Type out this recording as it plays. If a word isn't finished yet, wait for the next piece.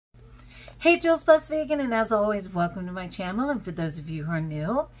Hey, JulesBlessedVegan, and as always, welcome to my channel. And for those of you who are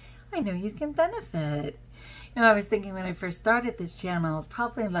new, I know you can benefit. You know, I was thinking when I first started this channel,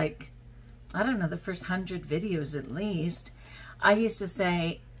 probably like, I don't know, the first 100 videos at least, I used to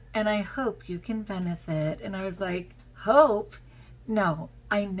say, and I hope you can benefit. And I was like, hope? No,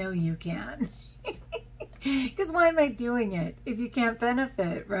 I know you can. Because why am I doing it if you can't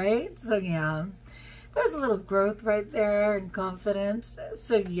benefit, right? So yeah, there's a little growth right there and confidence.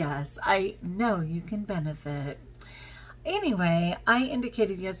 So yes, I know you can benefit. Anyway, I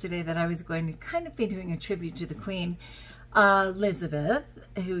indicated yesterday that I was going to kind of be doing a tribute to the Queen, Eliizabeth,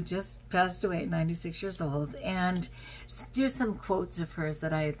 who just passed away at 96 years old, and do some quotes of hers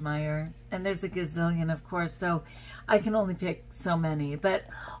that I admire. And there's a gazillion, of course, so I can only pick so many. But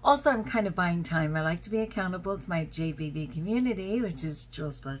also, I'm kind of buying time. I like to be accountable to my JBV community, which is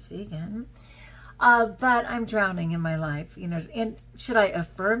JulesBlessedVegan. But I'm drowning in my life, you know. And should I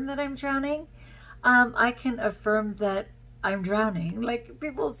affirm that I'm drowning? I can affirm that I'm drowning. Like,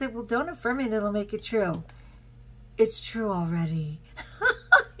 people say, well, don't affirm it, it'll make it true. It's true already.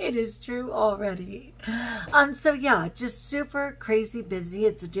 It is true already. So yeah, just super crazy busy.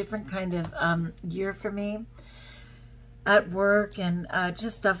 It's a different kind of year for me at work and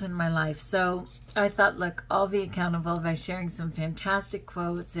just stuff in my life. So I thought, look, I'll be accountable by sharing some fantastic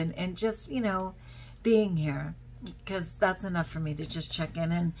quotes and just, you know, being here, because that's enough for me to just check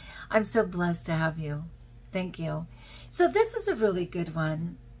in. And I'm so blessed to have you. Thank you. So this is a really good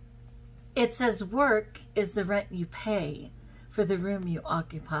one. It says, work is the rent you pay for the room you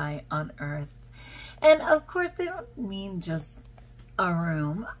occupy on earth. And of course, they don't mean just a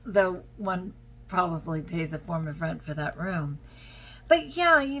room, though one probably pays a form of rent for that room. But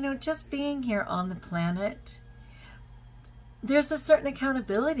yeah, you know, just being here on the planet, there's a certain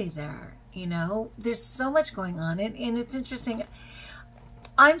accountability there. You know, there's so much going on. And it's interesting.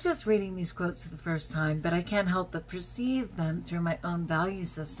 I'm just reading these quotes for the first time, but I can't help but perceive them through my own value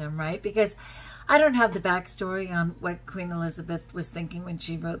system, right? Because I don't have the backstory on what Queen Elizabeth was thinking when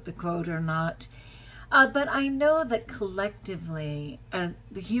she wrote the quote or not. But I know that collectively,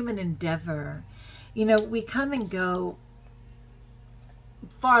 the human endeavor, you know, we come and go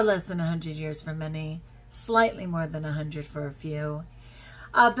far less than 100 years for many, slightly more than 100 for a few.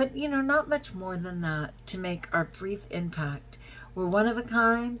 But, you know, not much more than that to make our brief impact. We're one of a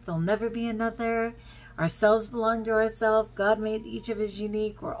kind. There'll never be another. Ourselves belong to ourselves. God made each of us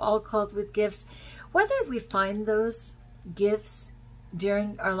unique. We're all called with gifts. Whether we find those gifts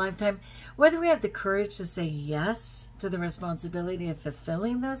during our lifetime, whether we have the courage to say yes to the responsibility of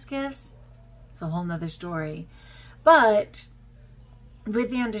fulfilling those gifts, it's a whole nother story. But with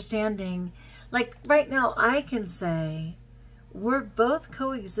the understanding, like right now, I can say we're both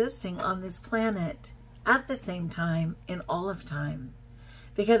coexisting on this planet at the same time in all of time.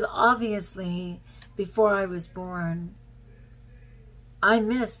 Because obviously, before I was born, I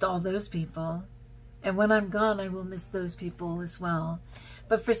missed all those people. And when I'm gone, I will miss those people as well.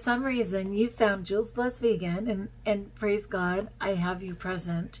 But for some reason, you found JulesBlessedVegan, and praise God, I have you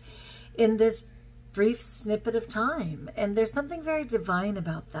present in this brief snippet of time. And there's something very divine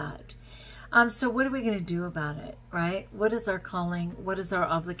about that. So what are we going to do about it, right? What is our calling? What is our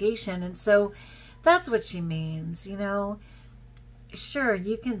obligation? And so that's what she means, you know. Sure,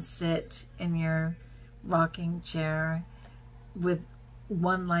 you can sit in your rocking chair with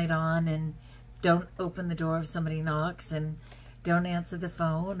one light on and don't open the door if somebody knocks, and don't answer the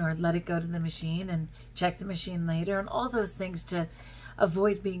phone, or let it go to the machine and check the machine later, and all those things to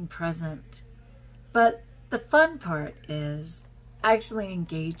avoid being present. But the fun part is actually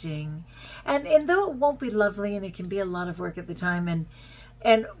engaging. And though it won't be lovely and it can be a lot of work at the time,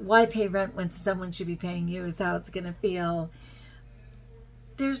 and why pay rent when someone should be paying you is how it's going to feel,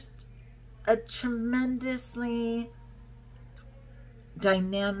 there's a tremendously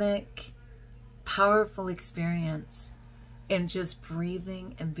dynamic, powerful experience in just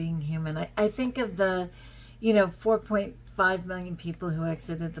breathing and being human. I think of the, you know, 4.5 million people who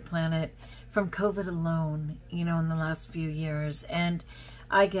exited the planet from COVID alone, you know, in the last few years. And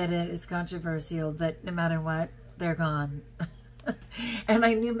I get it, it's controversial, but no matter what, they're gone. And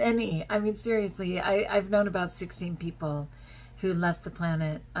I knew many. I mean, seriously, I've known about 16 people who left the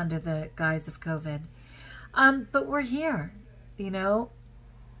planet under the guise of COVID. But we're here, you know.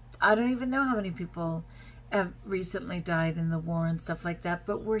 I don't even know how many people have recently died in the war and stuff like that,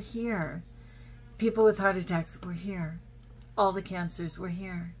 but we're here. People with heart attacks, we're here. All the cancers, we're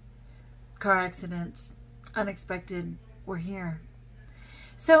here. Car accidents, unexpected, we're here.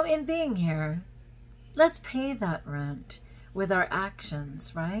 So in being here, let's pay that rent with our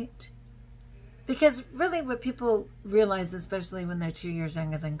actions, right? Because really what people realize, especially when they're 2 years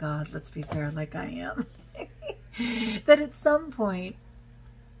younger than God, let's be fair, like I am, that at some point,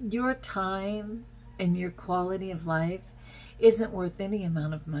 your time and your quality of life isn't worth any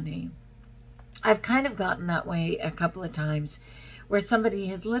amount of money. I've kind of gotten that way a couple of times where somebody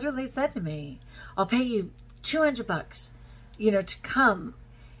has literally said to me, I'll pay you $200, to come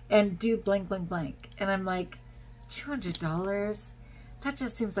and do blank, blank, blank. And I'm like, $200? That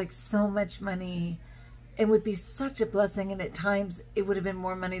just seems like so much money. It would be such a blessing. And at times it would have been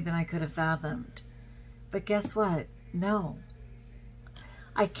more money than I could have fathomed. But guess what? No,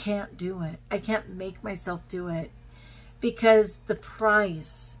 I can't do it. I can't make myself do it because the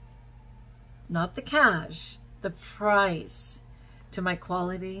price, not the cash, the price to my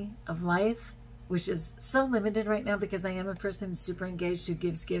quality of life, which is so limited right now because I am a person super engaged who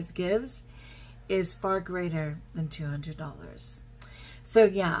gives, is far greater than $200. So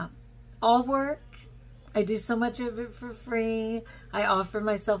yeah, all work. I do so much of it for free. I offer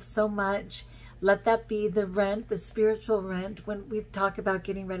myself so much. Let that be the rent, the spiritual rent, when we talk about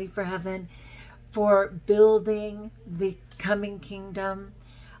getting ready for heaven, for building the coming kingdom,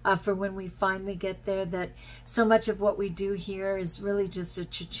 for when we finally get there, that so much of what we do here is really just a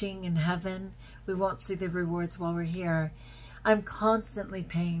cha-ching in heaven. We won't see the rewards while we're here. I'm constantly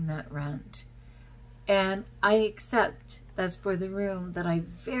paying that rent. And I accept that's for the room that I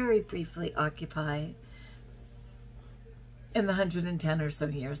very briefly occupy in the 110 or so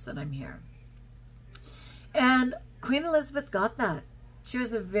years that I'm here. And Queen Elizabeth got that. She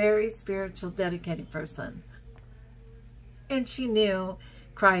was a very spiritual, dedicated person. And she knew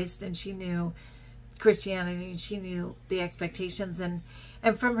Christ, and she knew Christianity, and she knew the expectations. And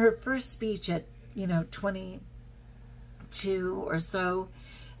from her first speech at, 22 or so,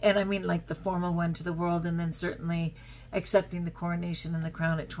 and I mean like the formal one to the world, and then certainly accepting the coronation and the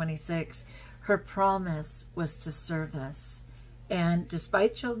crown at 26, her promise was to service. And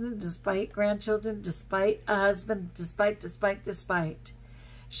despite children, despite grandchildren, despite a husband, despite,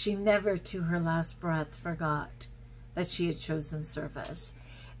 she never to her last breath forgot that she had chosen service.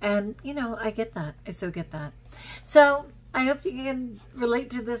 And, I get that. I so get that. So I hope you can relate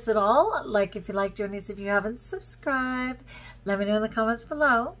to this at all. Like, if you like doing this, if you haven't, subscribe. Let me know in the comments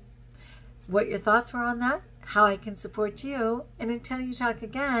below what your thoughts were on that, how I can support you. And until you talk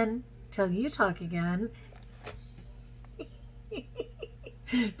again,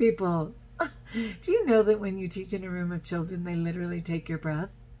 people, do you know that when you teach in a room of children, they literally take your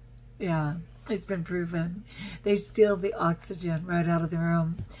breath? Yeah, it's been proven. They steal the oxygen right out of the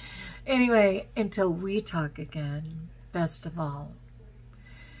room. Anyway, until we talk again, best of all,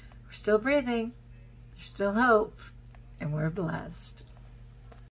 we're still breathing, there's still hope, and we're blessed.